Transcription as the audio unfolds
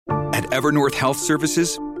At Evernorth Health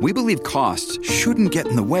Services, we believe costs shouldn't get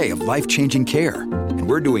in the way of life-changing care, and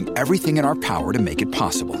we're doing everything in our power to make it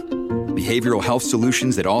possible. Behavioral health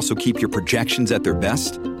solutions that also keep your projections at their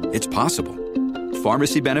best? It's possible.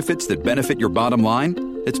 Pharmacy benefits that benefit your bottom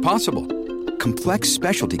line? It's possible. Complex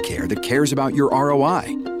specialty care that cares about your ROI?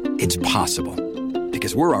 It's possible.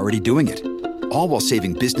 Because we're already doing it. All while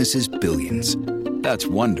saving businesses billions. That's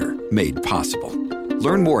Wonder made possible.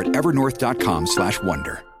 Learn more at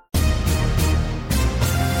evernorth.com/wonder.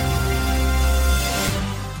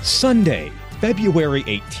 Sunday, February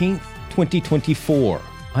 18th, 2024.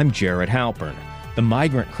 I'm Jared Halpern. The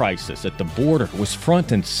migrant crisis at the border was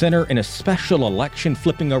front and center in a special election,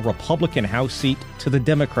 flipping a Republican House seat to the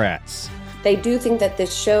Democrats. They do think that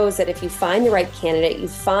this shows that if you find the right candidate, you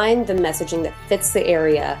find the messaging that fits the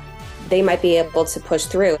area, they might be able to push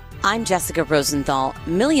through. I'm Jessica Rosenthal.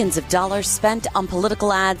 Millions of dollars spent on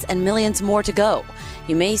political ads and millions more to go.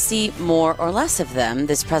 You may see more or less of them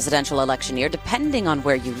this presidential election year, depending on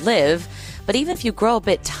where you live. But even if you grow a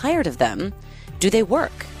bit tired of them, do they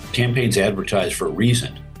work? Campaigns advertise for a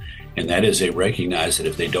reason, and that is they recognize that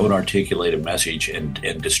if they don't articulate a message and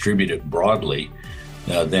distribute it broadly,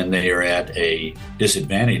 then they are at a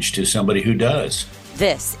disadvantage to somebody who does.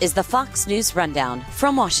 This is the Fox News Rundown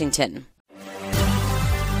from Washington.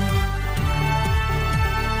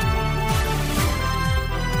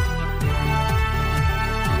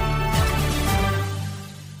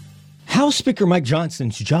 House Speaker Mike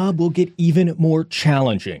Johnson's job will get even more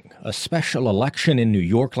challenging. A special election in New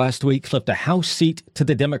York last week flipped a House seat to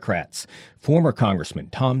the Democrats. Former Congressman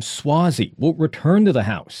Tom Suozzi will return to the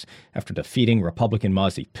House after defeating Republican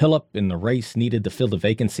Mazi Pilip in the race needed to fill the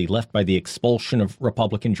vacancy left by the expulsion of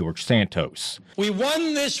Republican George Santos. We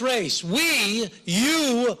won this race.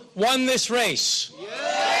 You won this race.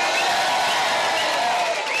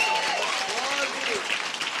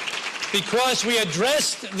 Because we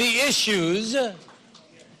addressed the issues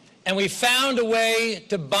and we found a way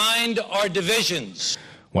to bind our divisions.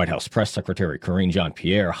 White House Press Secretary Karine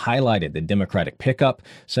Jean-Pierre highlighted the Democratic pickup,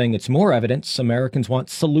 saying it's more evidence Americans want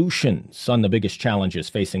solutions on the biggest challenges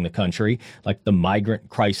facing the country, like the migrant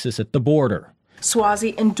crisis at the border.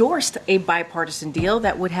 Suozzi endorsed a bipartisan deal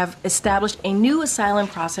that would have established a new asylum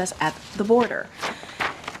process at the border.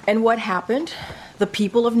 And what happened? The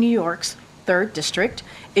people of New York's 3rd District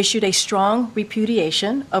issued a strong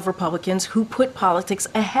repudiation of Republicans who put politics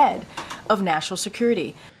ahead of national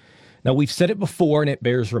security. Now, we've said it before, and it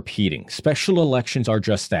bears repeating. Special elections are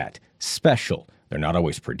just that, special. They're not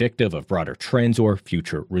always predictive of broader trends or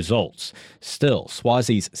future results. Still,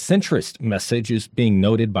 Suozzi's centrist message is being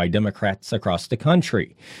noted by Democrats across the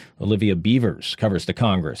country. Olivia Beavers covers the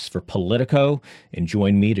Congress for Politico and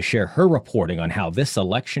joined me to share her reporting on how this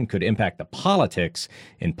election could impact the politics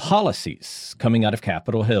and policies coming out of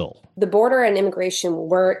Capitol Hill. The border and immigration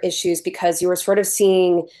were issues because you were sort of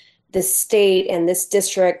seeing the state and this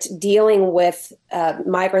district dealing with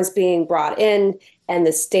migrants being brought in and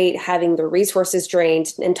the state having the resources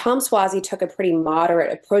drained. And Tom Suozzi took a pretty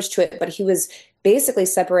moderate approach to it, but he was basically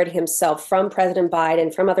separating himself from President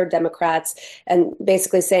Biden, from other Democrats, and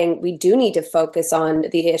basically saying, we do need to focus on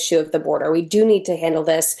the issue of the border. We do need to handle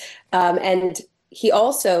this. And he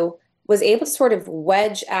also was able to sort of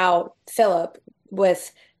wedge out Philip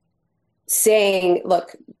with saying,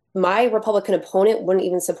 look, my Republican opponent wouldn't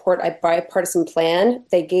even support a bipartisan plan.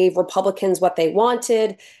 They gave Republicans what they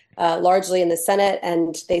wanted, largely in the Senate,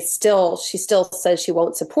 and she still says she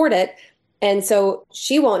won't support it. And so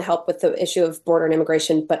she won't help with the issue of border and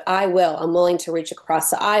immigration, but I will. I'm willing to reach across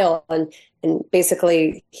the aisle. And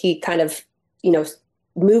basically he kind of,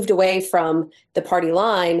 moved away from the party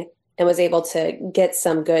line and was able to get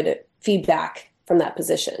some good feedback from that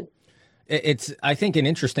position. It's, I think, an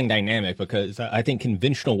interesting dynamic because I think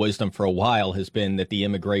conventional wisdom for a while has been that the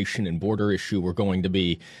immigration and border issue were going to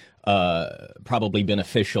be probably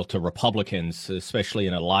beneficial to Republicans, especially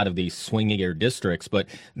in a lot of these swingier districts. But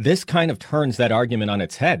this kind of turns that argument on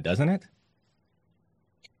its head, doesn't it?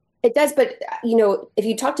 It does. But, if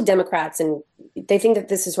you talk to Democrats and they think that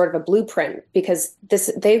this is sort of a blueprint because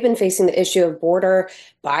they've been facing the issue of border.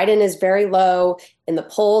 Biden is very low in the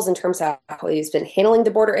polls in terms of how he's been handling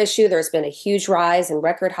the border issue. There's been a huge rise and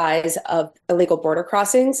record highs of illegal border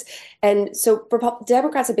crossings. And so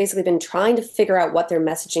Democrats have basically been trying to figure out what their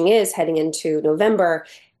messaging is heading into November.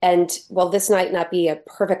 And while this might not be a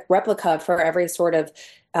perfect replica for every sort of,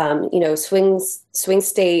 swing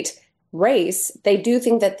state race, they do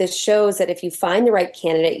think that this shows that if you find the right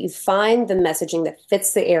candidate, you find the messaging that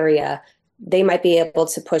fits the area, they might be able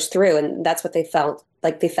to push through. And that's what they found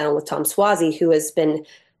with Tom Suozzi, who has been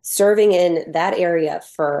serving in that area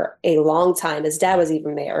for a long time. His dad was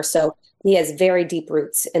even mayor. So he has very deep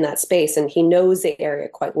roots in that space, and he knows the area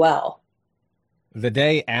quite well. The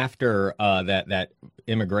day after that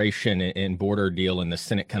immigration and border deal in the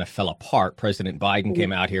Senate kind of fell apart, President Biden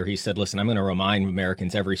came out here. He said, listen, I'm going to remind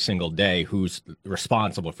Americans every single day who's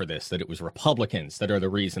responsible for this, that it was Republicans that are the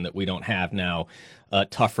reason that we don't have now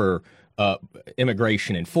tougher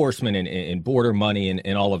immigration enforcement and border money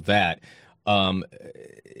and all of that.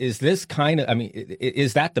 Is this kind of, I mean,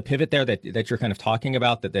 is that the pivot there that you're kind of talking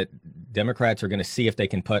about, that Democrats are going to see if they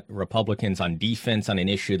can put Republicans on defense on an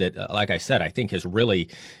issue that, like I said, I think has really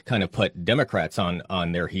kind of put Democrats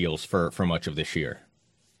on their heels for much of this year?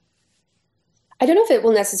 I don't know if it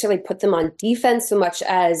will necessarily put them on defense so much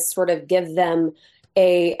as sort of give them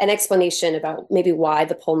an explanation about maybe why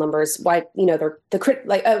the poll numbers, why, they're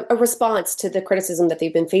like a response to the criticism that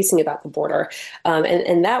they've been facing about the border.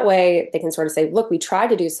 And that way they can sort of say, look, we tried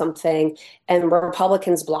to do something and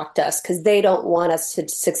Republicans blocked us because they don't want us to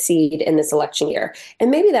succeed in this election year. And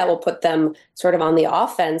maybe that will put them sort of on the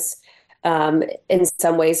offense in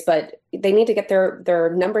some ways, but they need to get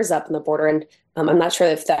their numbers up in the border. And I'm not sure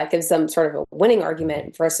if that gives them sort of a winning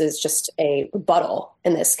argument versus just a rebuttal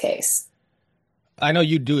in this case. I know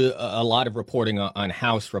you do a lot of reporting on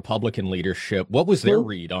House Republican leadership. What was their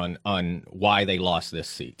read on why they lost this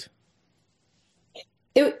seat?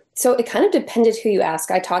 So it kind of depended who you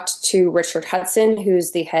ask. I talked to Richard Hudson,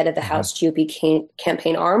 who's the head of the House GOP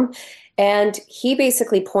campaign arm, and he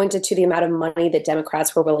basically pointed to the amount of money that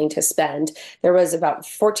Democrats were willing to spend. There was about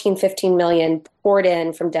 15 million poured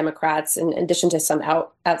in from Democrats in addition to some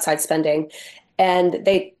outside spending. And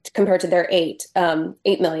they compared to their 8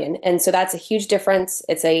 million. And so that's a huge difference.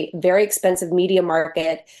 It's a very expensive media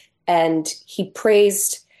market. And he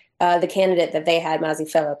praised the candidate that they had, Mazi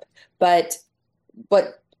Philip. But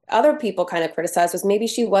what other people kind of criticized was maybe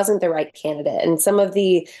she wasn't the right candidate. And some of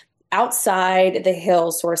the outside the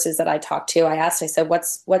Hill sources that I talked to, I said,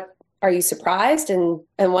 what are you surprised? And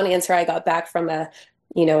one answer I got back from a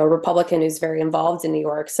Republican who's very involved in New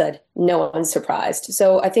York said, no one's surprised.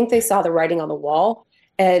 So I think they saw the writing on the wall.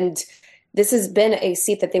 And this has been a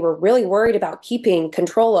seat that they were really worried about keeping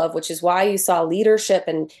control of, which is why you saw leadership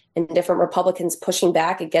and different Republicans pushing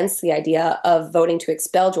back against the idea of voting to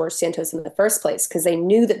expel George Santos in the first place, because they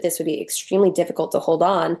knew that this would be extremely difficult to hold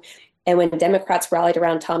on. And when Democrats rallied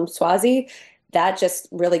around Tom Suozzi, that just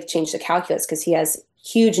really changed the calculus because he has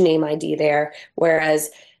huge name ID there, whereas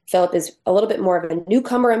Philip is a little bit more of a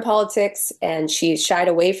newcomer in politics, and she shied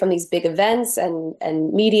away from these big events and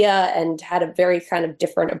media and had a very kind of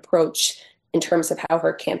different approach in terms of how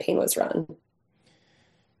her campaign was run.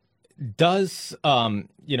 Does,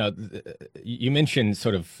 you mentioned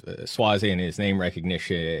sort of Suozzi and his name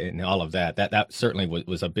recognition and all of that. That certainly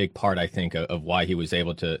was a big part, I think, of why he was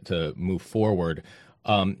able to move forward.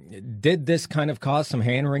 Did this kind of cause some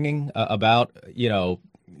hand-wringing about,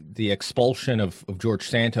 the expulsion of George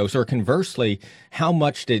Santos, or conversely, how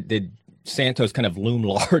much did Santos kind of loom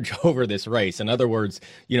large over this race? In other words,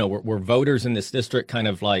 were voters in this district kind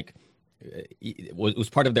of like, was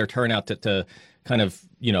part of their turnout to kind of,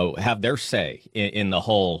 have their say in the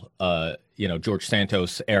whole, George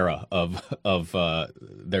Santos era of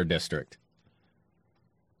their district?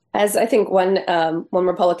 As I think one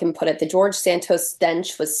Republican put it, the George Santos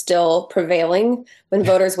stench was still prevailing when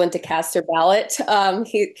voters went to cast their ballot.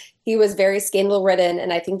 He was very scandal-ridden,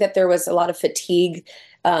 and I think that there was a lot of fatigue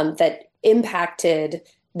that impacted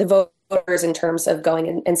the voters in terms of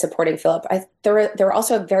going and supporting Philip. There were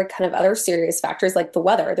also very kind of other serious factors like the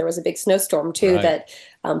weather. There was a big snowstorm too that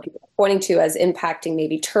people are pointing to as impacting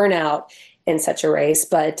maybe turnout in such a race.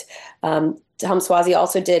 But Tom Suozzi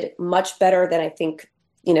also did much better than I think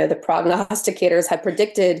the prognosticators had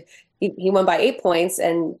predicted. He won by 8 points.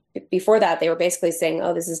 And before that, they were basically saying,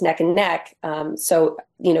 oh, this is neck and neck. So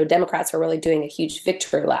Democrats are really doing a huge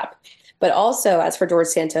victory lap. But also, as for George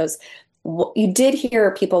Santos, you did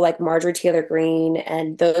hear people like Marjorie Taylor Greene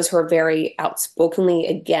and those who are very outspokenly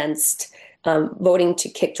against voting to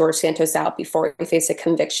kick George Santos out before he faced a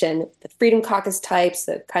conviction. The Freedom Caucus types,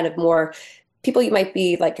 the kind of more people you might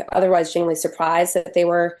be like otherwise genuinely surprised that they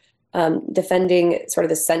were defending sort of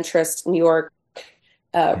the centrist New York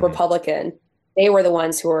Republican. They were the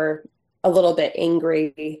ones who were a little bit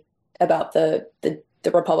angry about the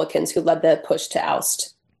Republicans who led the push to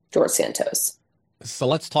oust George Santos. So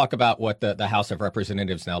let's talk about what the House of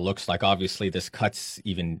Representatives now looks like. Obviously, this cuts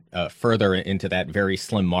even further into that very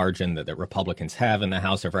slim margin that Republicans have in the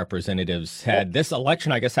House of Representatives. Had this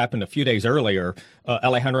election, I guess, happened a few days earlier,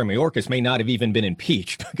 Alejandro Mayorkas may not have even been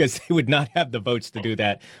impeached because they would not have the votes to do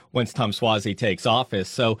that once Tom Suozzi takes office.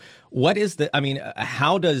 So what is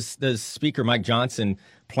how does Speaker Mike Johnson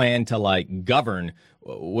plan to govern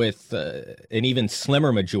with an even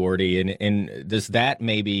slimmer majority? And does that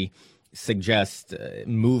maybe suggest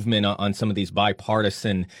movement on some of these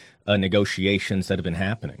bipartisan negotiations that have been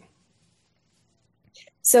happening?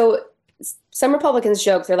 So some Republicans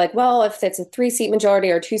joke, they're like, well, if it's a 3-seat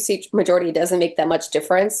majority or 2-seat majority, it doesn't make that much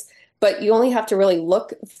difference. But you only have to really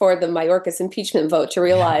look for the Mayorkas impeachment vote to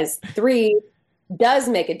realize 3 does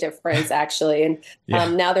make a difference, actually. And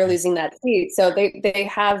now they're losing that seat. So they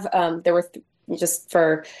have, there were, just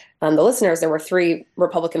for the listeners, there were 3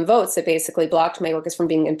 Republican votes that basically blocked Mayorkas from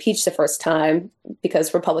being impeached the first time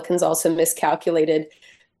because Republicans also miscalculated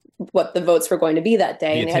what the votes were going to be that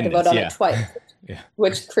day. And they had to vote on it twice,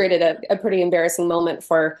 which created a pretty embarrassing moment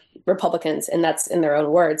for Republicans. And that's in their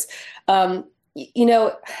own words. When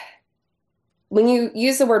you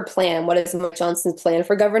use the word plan, what is Mike Johnson's plan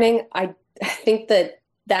for governing? I think that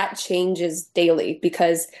changes daily,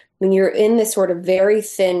 because when you're in this sort of very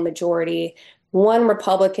thin majority, one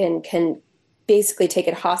Republican can basically take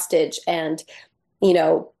it hostage and,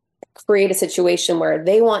 create a situation where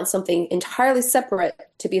they want something entirely separate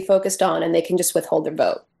to be focused on, and they can just withhold their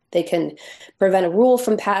vote. They can prevent a rule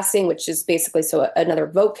from passing, which is basically so another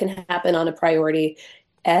vote can happen on a priority.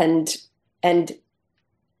 And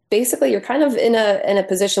basically you're kind of in a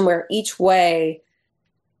position where each way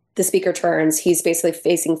the speaker turns, he's basically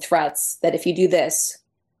facing threats that if you do this,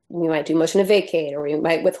 we might do motion to vacate, or we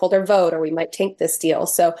might withhold our vote, or we might tank this deal.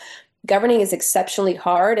 So governing is exceptionally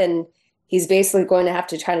hard, and he's basically going to have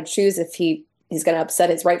to try to choose if he's going to upset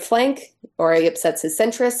his right flank, or he upsets his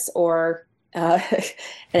centrists, or and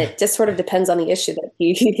it just sort of depends on the issue that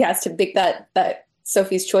he has to make that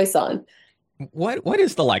Sophie's choice on. What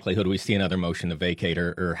is the likelihood we see another motion to vacate,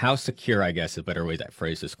 or how secure, I guess, is a better way to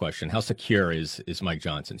phrase this question? How secure is Mike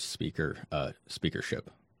Johnson's speakership?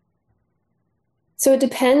 So it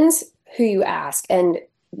depends who you ask. And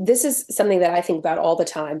this is something that I think about all the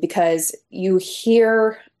time, because you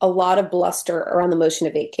hear a lot of bluster around the motion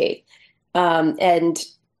to vacate. And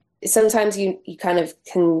sometimes you kind of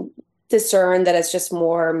can discern that it's just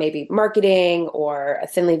more maybe marketing or a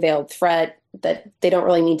thinly veiled threat that they don't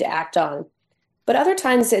really need to act on. But other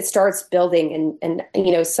times it starts building,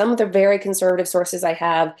 and some of the very conservative sources I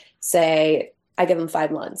have say, I give them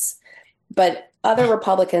 5 months. But other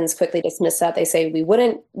Republicans quickly dismiss that. They say, we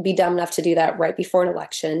wouldn't be dumb enough to do that right before an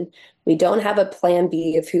election. We don't have a plan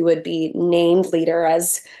B of who would be named leader,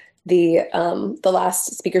 as the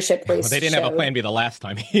last speakership race. Well, they didn't have a plan B the last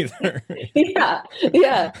time either.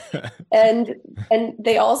 yeah. And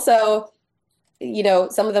they also,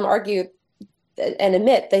 some of them argue and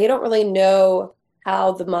admit they don't really know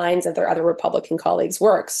how the minds of their other Republican colleagues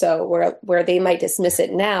work. So where they might dismiss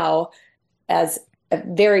it now as a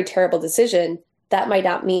very terrible decision, that might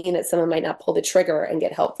not mean that someone might not pull the trigger and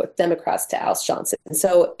get help with Democrats to oust Johnson.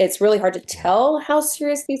 So it's really hard to tell how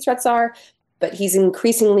serious these threats are, but he's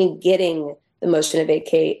increasingly getting the motion to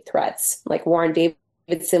vacate threats. Like Warren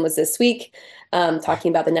Davidson was this week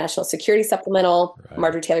talking about the national security supplemental. Right.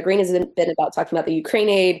 Marjorie Taylor Greene has been about talking about the Ukraine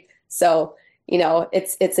aid. So,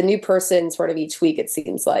 it's a new person sort of each week, it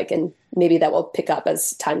seems like, and maybe that will pick up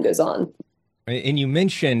as time goes on. And you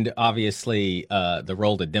mentioned, obviously, the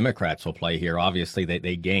role that Democrats will play here. Obviously,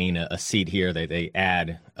 they gain a seat here. They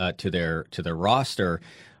add to their roster.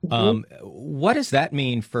 Mm-hmm. What does that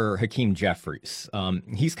mean for Hakeem Jeffries?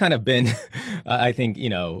 He's kind of been, I think,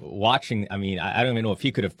 watching. I mean, I don't even know if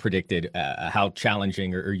he could have predicted how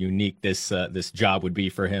challenging or unique this job would be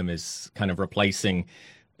for him, as kind of replacing,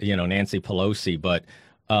 Nancy Pelosi. But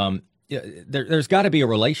there's got to be a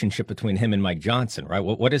relationship between him and Mike Johnson, right?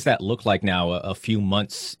 What does that look like now, a few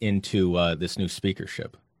months into this new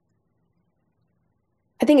speakership?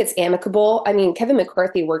 I think it's amicable. I mean, Kevin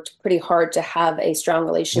McCarthy worked pretty hard to have a strong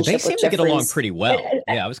relationship with Jeffries. They seem to get along pretty well.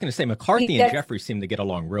 Yeah, I was going to say McCarthy and Jeffries seem to get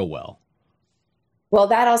along real well. Well,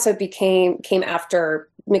 that also came after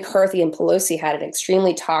McCarthy and Pelosi had an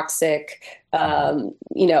extremely toxic,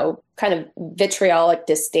 kind of vitriolic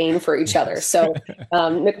disdain for each other. So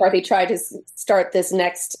McCarthy tried to start this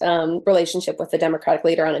next relationship with the Democratic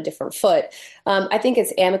leader on a different foot. I think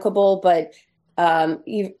it's amicable, but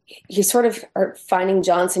you sort of are finding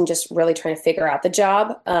Johnson just really trying to figure out the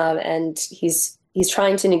job, and he's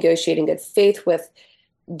trying to negotiate in good faith with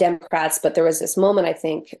Democrats. But there was this moment, I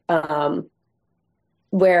think,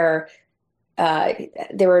 where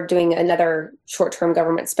they were doing another short-term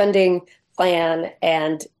government spending plan,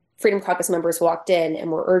 and Freedom Caucus members walked in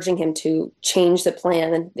and were urging him to change the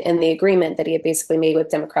plan and the agreement that he had basically made with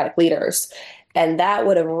Democratic leaders. And that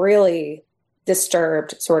would have really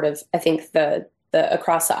disturbed sort of, I think, the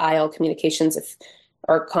across the aisle communications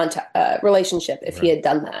or contact relationship if he had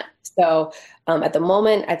done that. So at the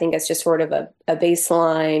moment, I think it's just sort of a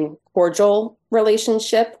baseline cordial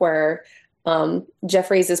relationship where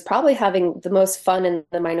Jeffries is probably having the most fun in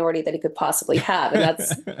the minority that he could possibly have. And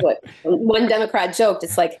that's what one Democrat joked.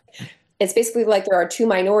 It's basically like there are two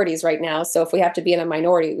minorities right now. So if we have to be in a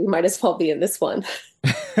minority, we might as well be in this one.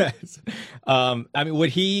 I mean, would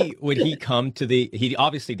he come to he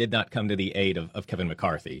obviously did not come to the aid of Kevin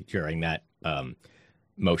McCarthy during that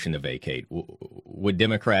motion to vacate. Would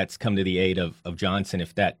Democrats come to the aid of Johnson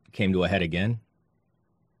if that came to a head again?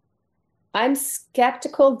 I'm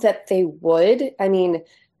skeptical that they would. I mean,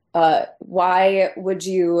 why would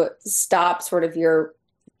you stop sort of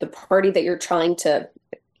the party that you're trying to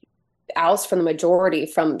oust from the majority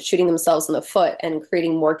from shooting themselves in the foot and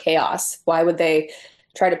creating more chaos? Why would they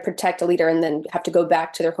try to protect a leader and then have to go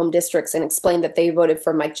back to their home districts and explain that they voted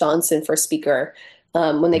for Mike Johnson for speaker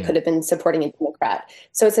when they could have been supporting a Democrat?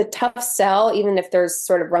 So it's a tough sell, even if there's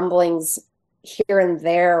sort of rumblings here and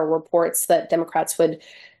there, reports that Democrats would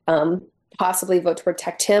possibly vote to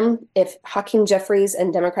protect him. If Hakeem Jeffries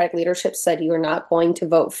and Democratic leadership said you are not going to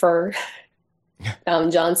vote for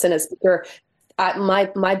Johnson as speaker,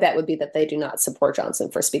 my bet would be that they do not support Johnson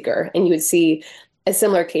for speaker. And you would see a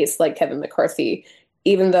similar case like Kevin McCarthy,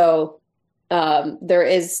 even though there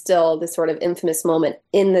is still this sort of infamous moment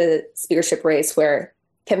in the speakership race where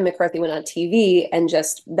Kevin McCarthy went on TV and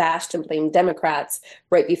just bashed and blamed Democrats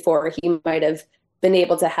right before he might have been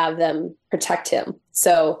able to have them protect him.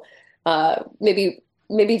 So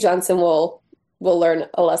maybe Johnson will learn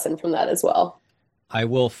a lesson from that as well. I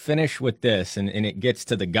will finish with this, and it gets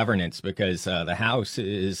to the governance because the House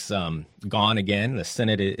is gone again. The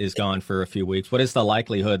Senate is gone for a few weeks. What is the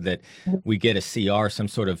likelihood that we get a CR, some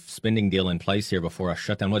sort of spending deal in place here before a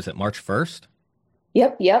shutdown? What is it, March 1st?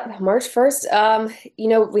 Yep, March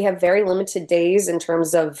 1st. We have very limited days in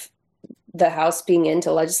terms of the House being in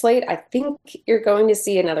to legislate. I think you're going to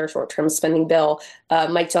see another short-term spending bill.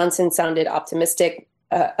 Mike Johnson sounded optimistic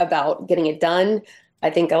about getting it done. I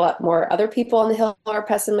think a lot more other people on the Hill are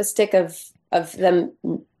pessimistic of them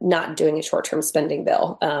not doing a short-term spending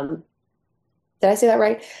bill. Did I say that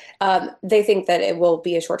right? They think that it will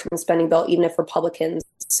be a short-term spending bill, even if Republicans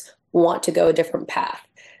want to go a different path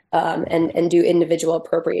and do individual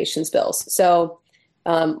appropriations bills. So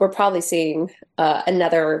we're probably seeing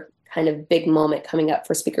another kind of big moment coming up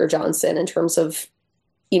for Speaker Johnson in terms of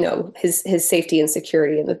his safety and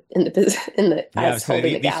security in the as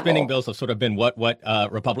holding the gavel. These spending bills have sort of been what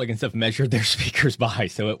Republicans have measured their speakers by.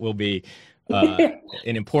 So it will be an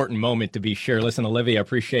important moment to be sure. Listen, Olivia, I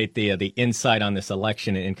appreciate the insight on this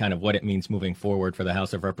election and kind of what it means moving forward for the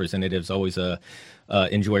House of Representatives. Always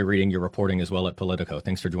enjoy reading your reporting as well at Politico.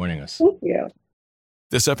 Thanks for joining us. Thank you.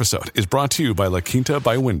 This episode is brought to you by La Quinta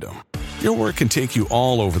by Wyndham. Your work can take you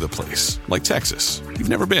all over the place, like Texas. You've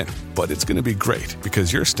never been, but it's going to be great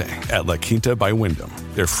because you're staying at La Quinta by Wyndham.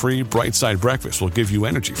 Their free Bright Side breakfast will give you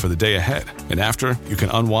energy for the day ahead. And after, you can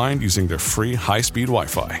unwind using their free high-speed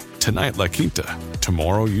Wi-Fi. Tonight, La Quinta.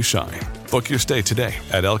 Tomorrow, you shine. Book your stay today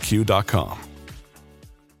at LQ.com.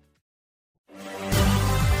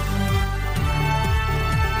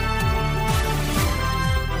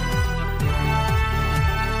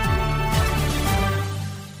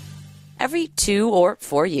 Every 2 or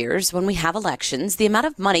 4 years, when we have elections, the amount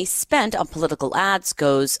of money spent on political ads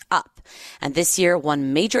goes up. And this year,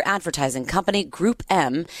 one major advertising company, Group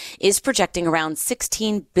M, is projecting around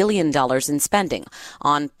 $16 billion in spending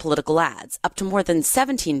on political ads, up to more than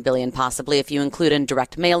 $17 billion possibly if you include in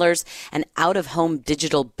direct mailers and out-of-home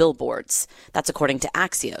digital billboards. That's according to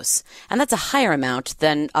Axios. And that's a higher amount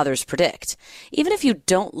than others predict. Even if you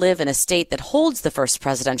don't live in a state that holds the first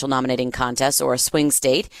presidential nominating contest or a swing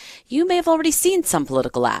state, you may have already seen some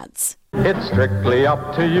political ads. It's strictly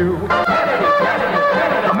up to you.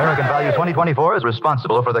 American Value 2024 is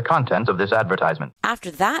responsible for the contents of this advertisement. After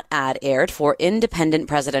that ad aired for independent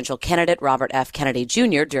presidential candidate Robert F. Kennedy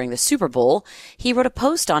Jr. during the Super Bowl, he wrote a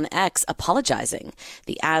post on X apologizing.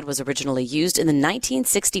 The ad was originally used in the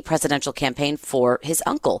 1960 presidential campaign for his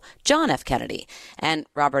uncle, John F. Kennedy. And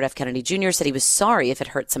Robert F. Kennedy Jr. said he was sorry if it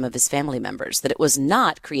hurt some of his family members, that it was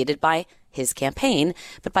not created by his campaign,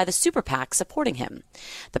 but by the super PAC supporting him.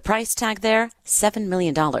 The price tag there, $7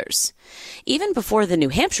 million. Even before the New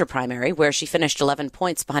Hampshire primary, where she finished 11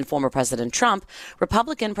 points behind former President Trump,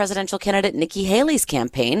 Republican presidential candidate Nikki Haley's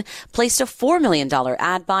campaign placed a $4 million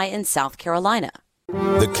ad buy in South Carolina.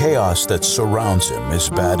 The chaos that surrounds him is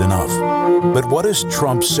bad enough. But what is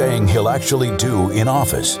Trump saying he'll actually do in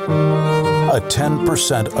office? A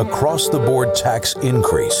 10% across-the-board tax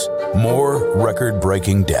increase, more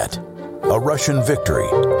record-breaking debt, a Russian victory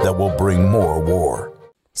that will bring more war.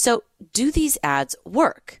 So, do these ads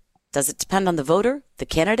work? Does it depend on the voter, the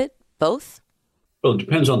candidate, both? Well, it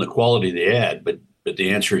depends on the quality of the ad, but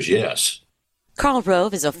the answer is yes. Karl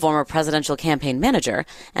Rove is a former presidential campaign manager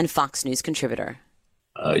and Fox News contributor.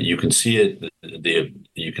 You can see it.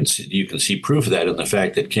 You can see proof of that in the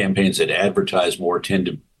fact that campaigns that advertise more tend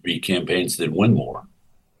to be campaigns that win more.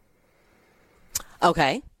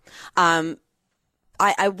 Okay, I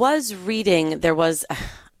was reading. There was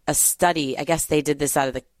a study. I guess they did this out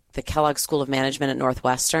of the Kellogg School of Management at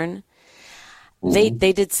Northwestern. Mm-hmm.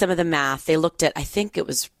 They did some of the math. They looked at, I think it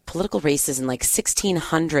was political races in like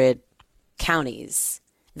 1,600 counties.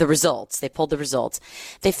 The results, they pulled the results.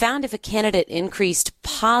 They found if a candidate increased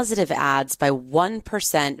positive ads by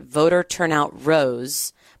 1%, voter turnout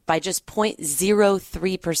rose by just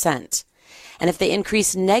 0.03%. And if they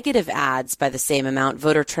increased negative ads by the same amount,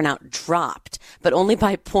 voter turnout dropped, but only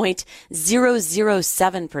by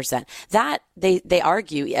 0.007%. That, they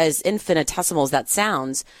argue, as infinitesimal as that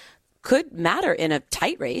sounds, could matter in a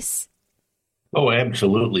tight race. Oh,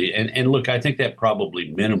 absolutely. And look, I think that probably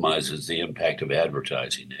minimizes the impact of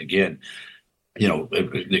advertising. Again,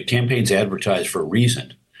 the campaigns advertise for a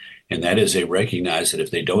reason, and that is they recognize that if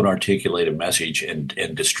they don't articulate a message and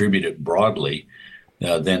distribute it broadly,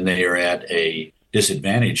 then they are at a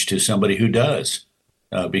disadvantage to somebody who does,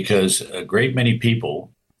 because a great many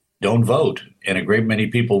people don't vote, and a great many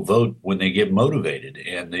people vote when they get motivated.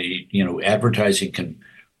 And advertising can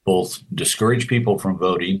both discourage people from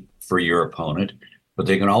voting for your opponent, but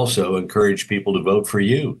they can also encourage people to vote for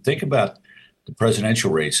you. Think about the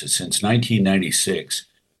presidential races. Since 1996,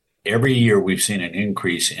 every year we've seen an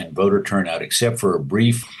increase in voter turnout, except for a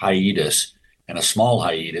brief hiatus and a small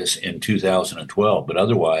hiatus in 2012. But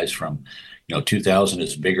otherwise, from 2000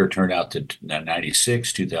 is bigger turnout than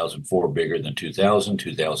 96, 2004 bigger than 2000,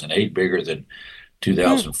 2008 bigger than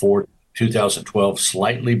 2004, 2012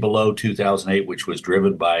 slightly below 2008, which was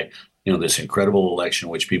driven by this incredible election,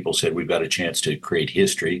 which people said we've got a chance to create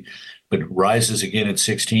history, but rises again in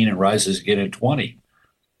 16 and rises again in 20.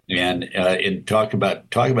 And talk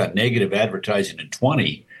about negative advertising in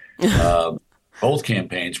 20. Both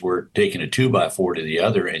campaigns were taking a 2x4 to the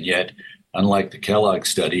other, and yet, unlike the Kellogg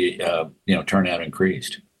study, turnout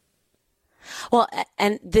increased. Well,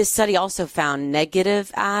 and this study also found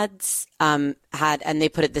negative ads and they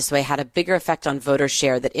put it this way, had a bigger effect on voter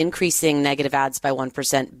share, that increasing negative ads by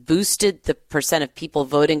 1% boosted the percent of people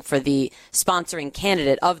voting for the sponsoring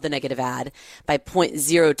candidate of the negative ad by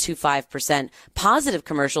 0.025%. Positive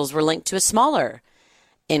commercials were linked to a smaller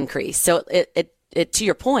increase. So it to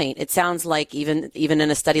your point, it sounds like even in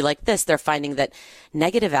a study like this, they're finding that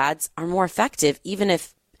negative ads are more effective, even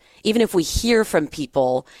if we hear from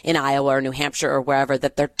people in Iowa or New Hampshire or wherever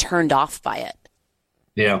that they're turned off by it.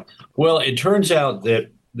 Yeah. Well, it turns out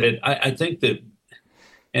that I think that,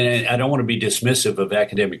 and I don't want to be dismissive of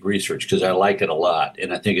academic research because I like it a lot,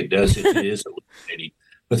 and I think it is illuminating.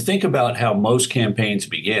 But think about how most campaigns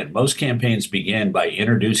begin. Most campaigns begin by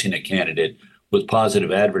introducing a candidate with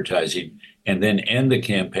positive advertising and then end the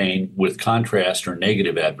campaign with contrast or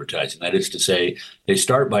negative advertising. That is to say, they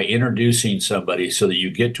start by introducing somebody so that you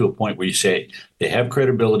get to a point where you say, they have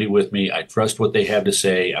credibility with me, I trust what they have to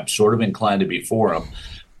say, I'm sort of inclined to be for them,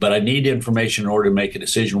 but I need information in order to make a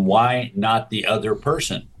decision. Why not the other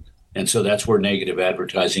person? And so that's where negative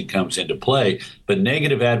advertising comes into play. But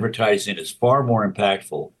negative advertising is far more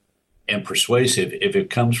impactful and persuasive if it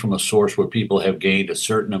comes from a source where people have gained a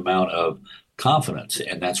certain amount of confidence,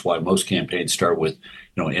 and that's why most campaigns start with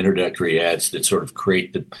introductory ads that sort of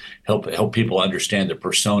help people understand the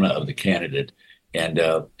persona of the candidate and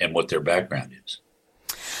what their background is.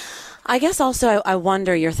 I guess also I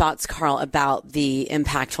wonder your thoughts, Karl, about the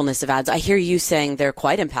impactfulness of ads. I hear you saying they're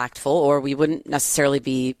quite impactful, or we wouldn't necessarily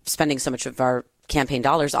be spending so much of our campaign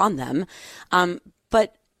dollars on them.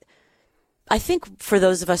 But I think for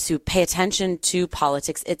those of us who pay attention to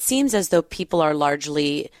politics, it seems as though people are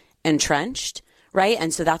largely entrenched, right?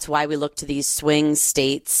 And so that's why we look to these swing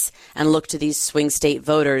states and look to these swing state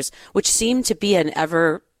voters, which seem to be an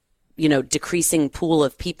ever, decreasing pool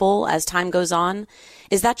of people as time goes on.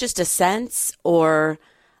 Is that just a sense, or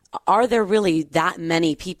are there really that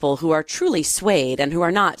many people who are truly swayed and who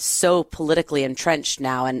are not so politically entrenched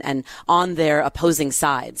now and on their opposing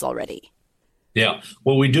sides already? Yeah.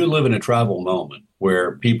 Well, we do live in a tribal moment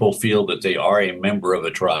where people feel that they are a member of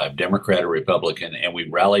a tribe, Democrat or Republican, and we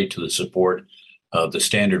rally to the support of the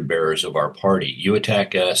standard bearers of our party. You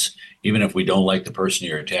attack us, even if we don't like the person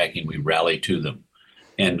you're attacking, we rally to them.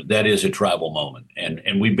 And that is a tribal moment.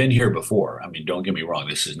 And we've been here before. I mean, don't get me wrong.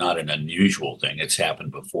 This is not an unusual thing. It's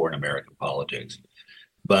happened before in American politics.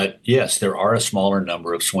 But yes, there are a smaller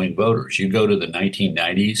number of swing voters. You go to the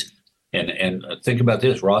 1990s and think about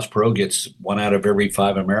this. Ross Perot gets 1 out of every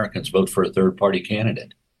 5 Americans vote for a third party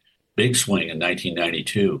candidate. Big swing in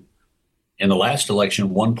 1992. In the last election,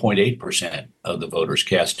 1.8% of the voters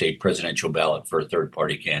cast a presidential ballot for a third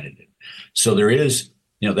party candidate. So there is,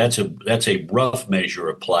 that's a rough measure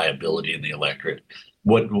of pliability in the electorate.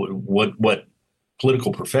 What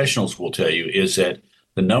political professionals will tell you is that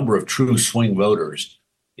the number of true swing voters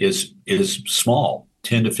is small,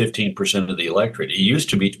 10 to 15% of the electorate. It used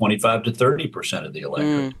to be 25 to 30% of the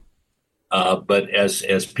electorate. But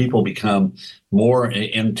as people become more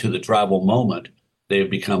into the tribal moment, they have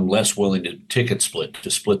become less willing to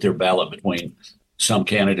split their ballot between some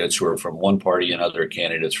candidates who are from one party and other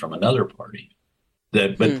candidates from another party.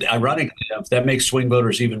 But ironically enough, that makes swing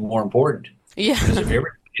voters even more important. Yeah, because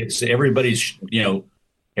if everybody's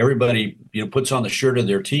everybody puts on the shirt of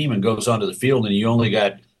their team and goes onto the field, and you only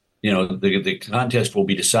got the contest will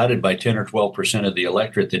be decided by 10 or 12% of the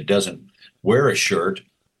electorate that doesn't wear a shirt,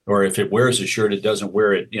 or if it wears a shirt, it doesn't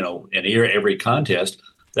wear it in every contest.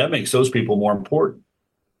 That makes those people more important.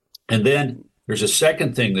 And then there's a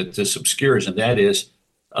second thing that this obscures, and that is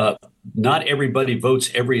not everybody votes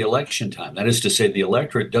every election time. That is to say, the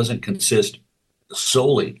electorate doesn't consist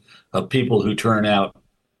solely of people who turn out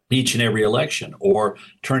each and every election or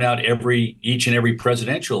turn out each and every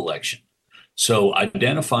presidential election. So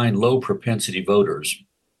identifying low propensity voters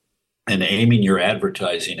and aiming your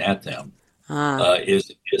advertising at them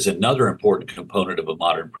is another important component of a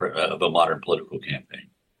modern political campaign.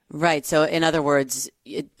 Right. So in other words,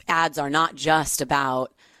 ads are not just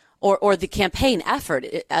about, or the campaign effort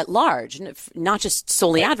at large, not just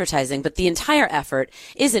solely advertising, but the entire effort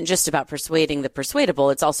isn't just about persuading the persuadable.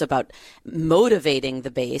 It's also about motivating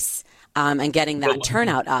the base and getting that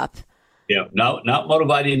turnout up. Yeah, not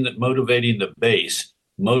motivating the base,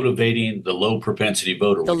 motivating the low propensity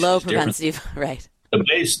voter. The low propensity, right. The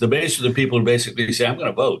base are the people who basically say, I'm going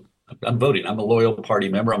to vote. I'm voting. I'm a loyal party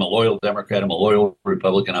member. I'm a loyal Democrat. I'm a loyal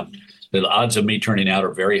Republican. The odds of me turning out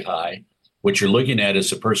are very high. What you're looking at is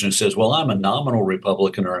a person who says, well, I'm a nominal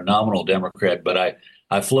Republican or a nominal Democrat, but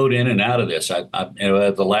I float in and out of this. At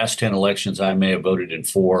the last 10 elections, I may have voted in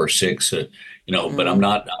 4 or 6, but I'm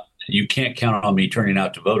not. You can't count on me turning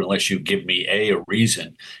out to vote unless you give me a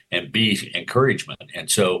reason and B, encouragement. And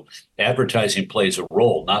so advertising plays a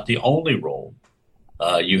role, not the only role.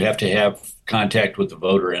 You have to have contact with the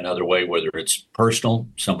voter in other way, whether it's personal,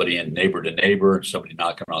 somebody in neighbor to neighbor, somebody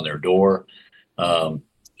knocking on their door,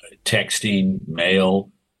 texting,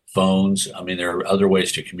 mail, phones. I mean, there are other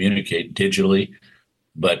ways to communicate digitally,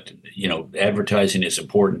 but advertising is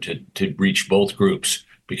important to reach both groups,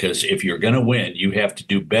 because if you're going to win, you have to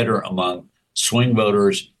do better among swing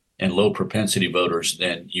voters and low propensity voters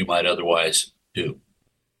than you might otherwise do.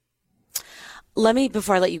 Let me,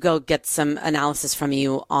 before I let you go, get some analysis from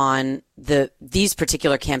you on these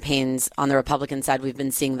particular campaigns on the Republican side we've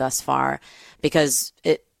been seeing thus far, because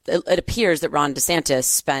it appears that Ron DeSantis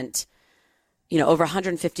spent, over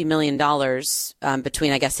 $150 million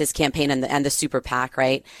between, I guess, his campaign and the super PAC,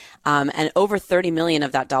 right? And over $30 million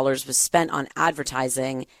of that dollars was spent on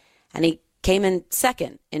advertising, and he came in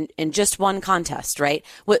second in just one contest, right?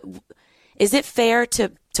 Is it fair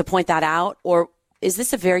to point that out, or is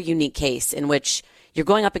this a very unique case in which you're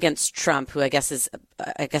going up against Trump, who I guess is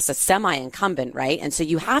a semi-incumbent, right? And so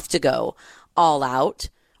you have to go all out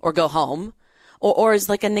or go home, or is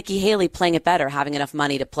like a Nikki Haley playing it better, having enough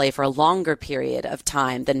money to play for a longer period of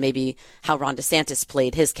time than maybe how Ron DeSantis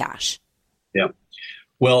played his cash? Yeah.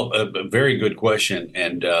 Well, a very good question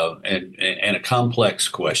and a complex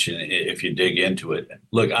question if you dig into it.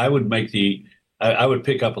 Look, I would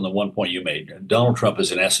pick up on the one point you made. Donald Trump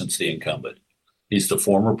is in essence the incumbent. He's the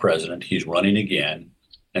former president. He's running again.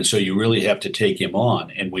 And so you really have to take him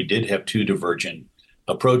on. And we did have two divergent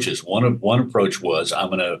approaches. One approach was I'm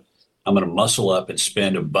going to muscle up and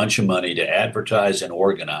spend a bunch of money to advertise and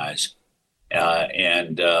organize.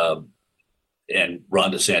 And Ron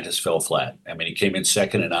DeSantis fell flat. I mean, he came in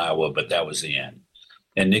second in Iowa, but that was the end.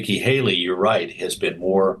 And Nikki Haley, you're right, has been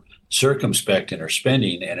more circumspect in her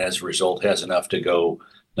spending, and as a result has enough to go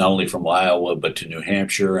not only from Iowa, but to New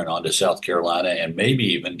Hampshire and on to South Carolina, and maybe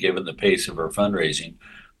even, given the pace of her fundraising,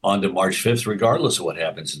 on to March 5th, regardless of what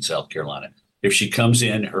happens in South Carolina. If she comes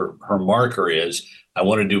in, her marker is, I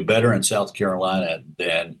want to do better in South Carolina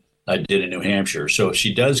than I did in New Hampshire. So if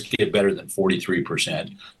she does get better than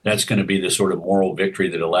 43%, that's going to be the sort of moral victory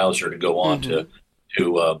that allows her to go on to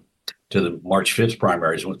the March 5th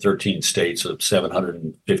primaries with 13 states of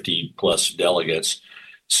 750 plus delegates.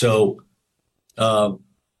 So,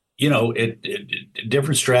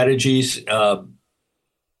 different strategies.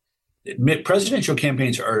 Presidential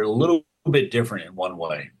campaigns are a little bit different in one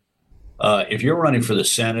way. If you're running for the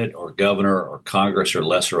Senate or governor or Congress or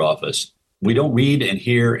lesser office, we don't read and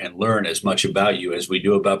hear and learn as much about you as we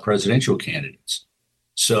do about presidential candidates.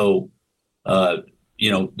 So,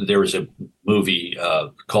 there was a movie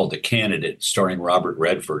called The Candidate starring Robert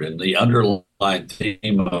Redford, and the underlying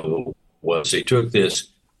theme of it was they took this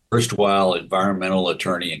erstwhile environmental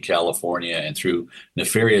attorney in California and through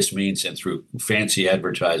nefarious means and through fancy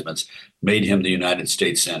advertisements made him the United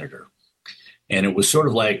States Senator. And it was sort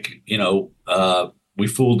of like, we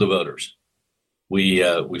fooled the voters. We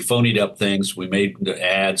phonied up things. We made the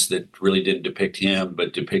ads that really didn't depict him,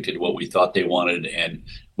 but depicted what we thought they wanted, and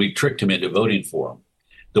we tricked him into voting for him.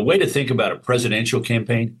 The way to think about a presidential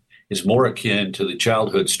campaign is more akin to the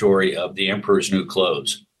childhood story of the Emperor's New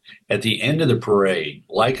Clothes. At the end of the parade,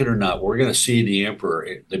 like it or not, we're going to see the emperor,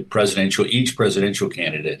 each presidential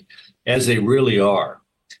candidate, as they really are,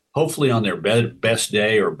 hopefully on their best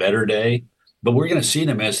day or better day, but we're going to see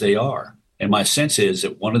them as they are. And my sense is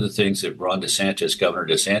that one of the things that Governor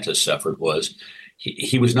DeSantis suffered was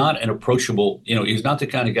he was not an approachable, he's not the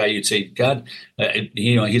kind of guy you'd say, God,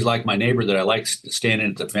 he's like my neighbor that I like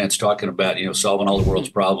standing at the fence talking about, solving all the world's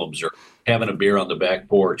problems or having a beer on the back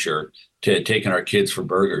porch or taking our kids for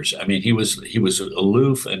burgers. I mean, he was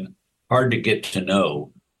aloof and hard to get to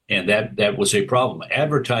know. And that was a problem.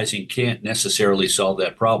 Advertising can't necessarily solve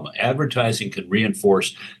that problem. Advertising can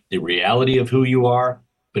reinforce the reality of who you are,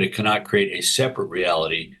 but it cannot create a separate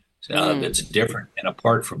reality that's different and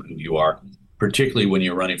apart from who you are, particularly when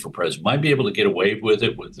you're running for president. Might be able to get away with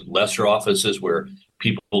it with lesser offices where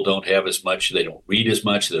people don't have as much, they don't read as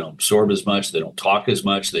much, they don't absorb as much, they don't talk as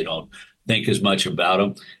much, they don't think as much about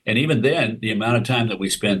them. And even then, the amount of time that we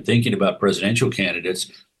spend thinking about presidential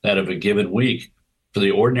candidates out of a given week for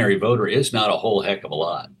the ordinary voter is not a whole heck of a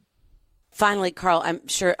lot. Finally, Carl,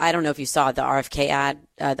 I don't know if you saw the RFK ad,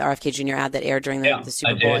 the RFK Jr. ad that aired during the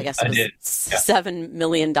Super Bowl. I guess it was $7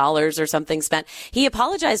 million or something spent. He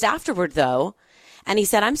apologized afterward, though, and he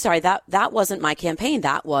said, I'm sorry, that wasn't my campaign.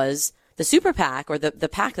 That was the super PAC or the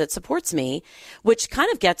PAC that supports me, which kind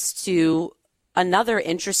of gets to another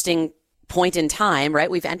interesting point in time, right?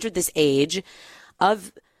 We've entered this age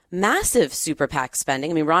of massive super PAC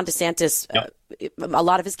spending. I mean, Ron DeSantis, a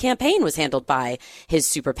lot of his campaign was handled by his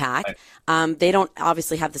super PAC. Right. They don't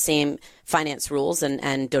obviously have the same finance rules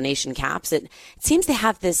and donation caps. It seems they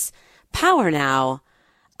have this power now.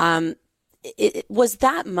 Was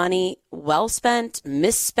that money well spent,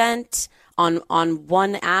 misspent on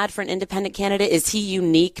one ad for an independent candidate? Is he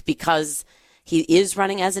unique because he is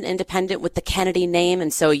running as an independent with the Kennedy name,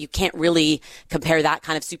 and so you can't really compare that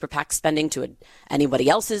kind of super PAC spending to anybody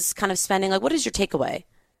else's kind of spending? Like, what is your takeaway?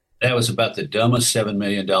 That was about the dumbest $7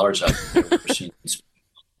 million I've ever seen.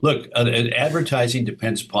 Look, advertising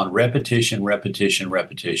depends upon repetition.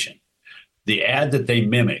 The ad that they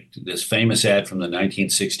mimicked, this famous ad from the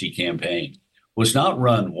 1960 campaign, was not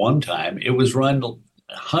run one time. It was run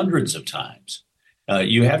hundreds of times.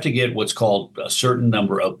 You have to get what's called a certain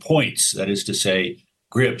number of points. That is to say,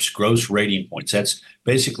 GRIPs, gross rating points. That's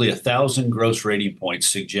basically 1,000 gross rating points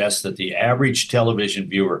suggests that the average television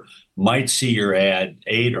viewer might see your ad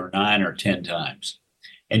 8 or 9 or 10 times.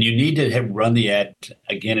 And you need to run the ad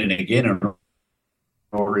again and again in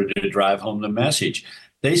order to drive home the message.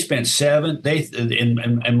 They spent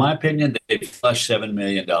in my opinion, they flushed $7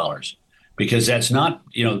 million because that's not,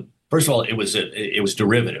 first of all, it was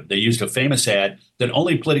derivative. They used a famous ad that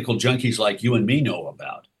only political junkies like you and me know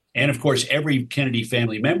about. And of course, every Kennedy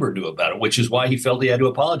family member knew about it, which is why he felt he had to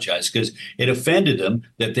apologize, because it offended him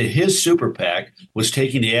that his super PAC was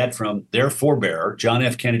taking the ad from their forebearer, John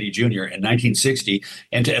F. Kennedy Jr. in 1960,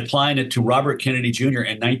 and applying it to Robert Kennedy Jr.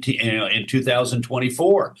 in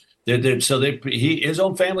 2024. His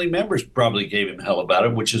own family members probably gave him hell about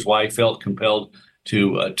it, which is why he felt compelled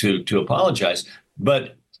to apologize.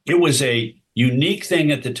 But it was a unique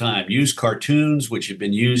thing at the time. Used cartoons, which had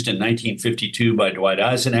been used in 1952 by Dwight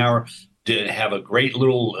Eisenhower, to have a great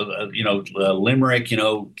little, limerick,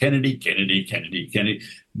 Kennedy.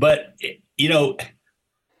 But,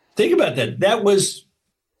 think about that. That was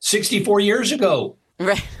 64 years ago.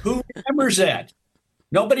 Right. Who remembers that?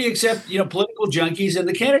 Nobody except, political junkies and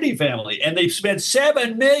the Kennedy family. And they've spent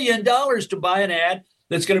 $7 million to buy an ad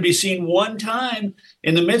that's going to be seen one time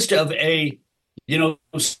in the midst of a,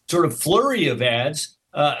 sort of flurry of ads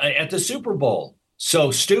at the Super Bowl.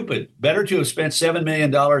 So stupid. Better to have spent $7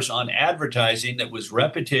 million on advertising that was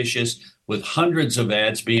repetitious with hundreds of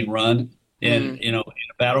ads being run in a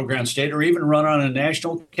battleground state, or even run on a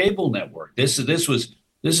national cable network. This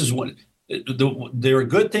is what there are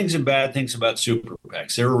good things and bad things about super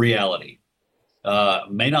PACs. They're a reality.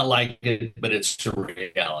 May not like it, but it's a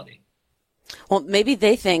reality. Well, maybe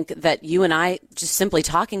they think that you and I just simply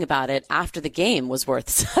talking about it after the game was worth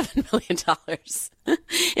 $7 million.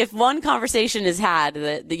 If one conversation is had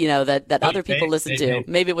that other people listen to,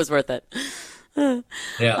 maybe it was worth it.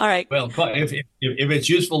 Yeah. All right. Well, if it's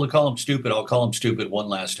useful to call them stupid, I'll call them stupid one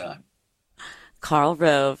last time. Karl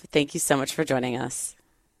Rove, thank you so much for joining us.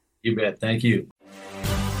 You bet. Thank you.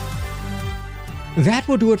 That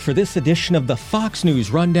will do it for this edition of the Fox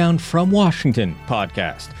News Rundown from Washington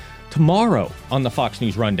podcast. Tomorrow on the Fox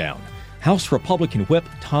News Rundown, House Republican Whip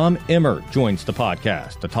Tom Emmer joins the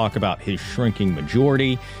podcast to talk about his shrinking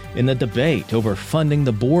majority in the debate over funding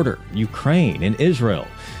the border, Ukraine, and Israel.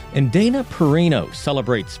 And Dana Perino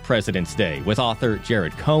celebrates President's Day with author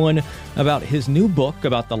Jared Cohen about his new book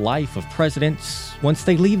about the life of presidents once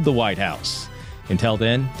they leave the White House. Until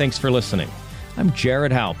then, thanks for listening. I'm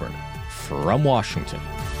Jared Halpern from Washington.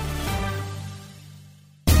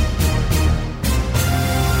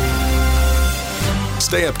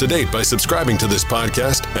 Stay up to date by subscribing to this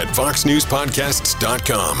podcast at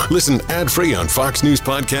foxnewspodcasts.com. Listen ad-free on Fox News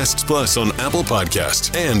Podcasts Plus on Apple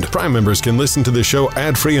Podcasts. And Prime members can listen to the show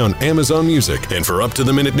ad-free on Amazon Music. And for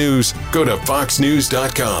up-to-the-minute news, go to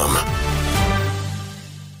foxnews.com.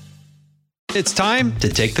 It's time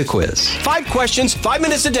to take the quiz. 5 questions, 5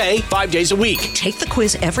 minutes a day, 5 days a week. Take the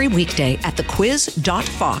quiz every weekday at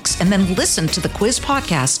thequiz.fox and then listen to the quiz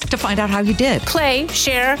podcast to find out how you did. Play,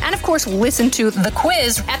 share, and of course, listen to The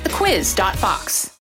Quiz at thequiz.fox.